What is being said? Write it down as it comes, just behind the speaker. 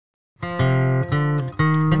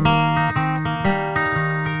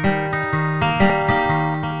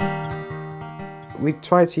We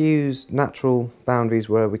try to use natural boundaries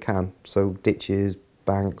where we can, so ditches,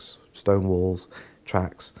 banks, stone walls,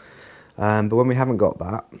 tracks. But when we haven't got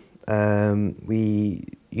that, we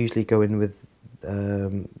usually go in with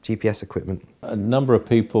GPS equipment. A number of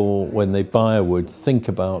people, when they buy a wood, think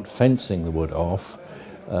about fencing the wood off,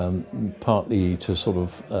 partly to sort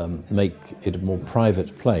of make it a more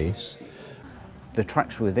private place. The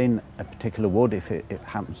tracks within a particular wood, if it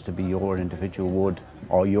happens to be your individual wood,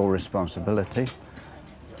 are your responsibility.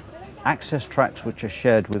 Access tracks which are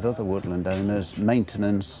shared with other woodland owners,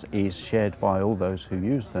 maintenance is shared by all those who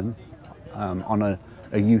use them on a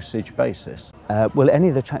usage basis. Well, any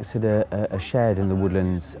of the tracks that are shared in the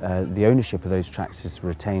woodlands, the ownership of those tracks is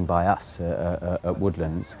retained by us at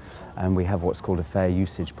Woodlands, and we have what's called a fair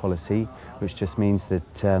usage policy, which just means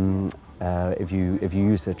that if you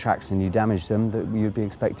use the tracks and you damage them, that you'd be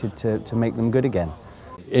expected to make them good again.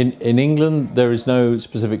 In England, there is no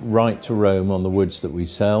specific right to roam on the woods that we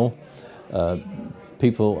sell.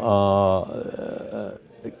 People are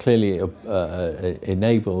clearly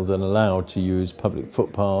enabled and allowed to use public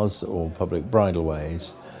footpaths or public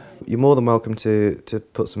bridleways. You're more than welcome to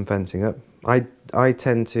put some fencing up. I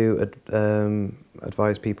tend to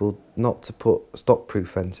advise people not to put stock-proof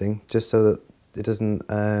fencing, just so that it doesn't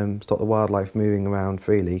stop the wildlife moving around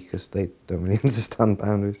freely, because they don't really understand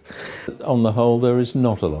boundaries. On the whole, there is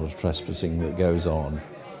not a lot of trespassing that goes on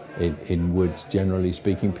in woods. Generally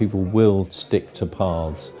speaking, people will stick to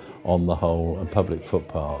paths on the whole and public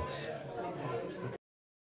footpaths.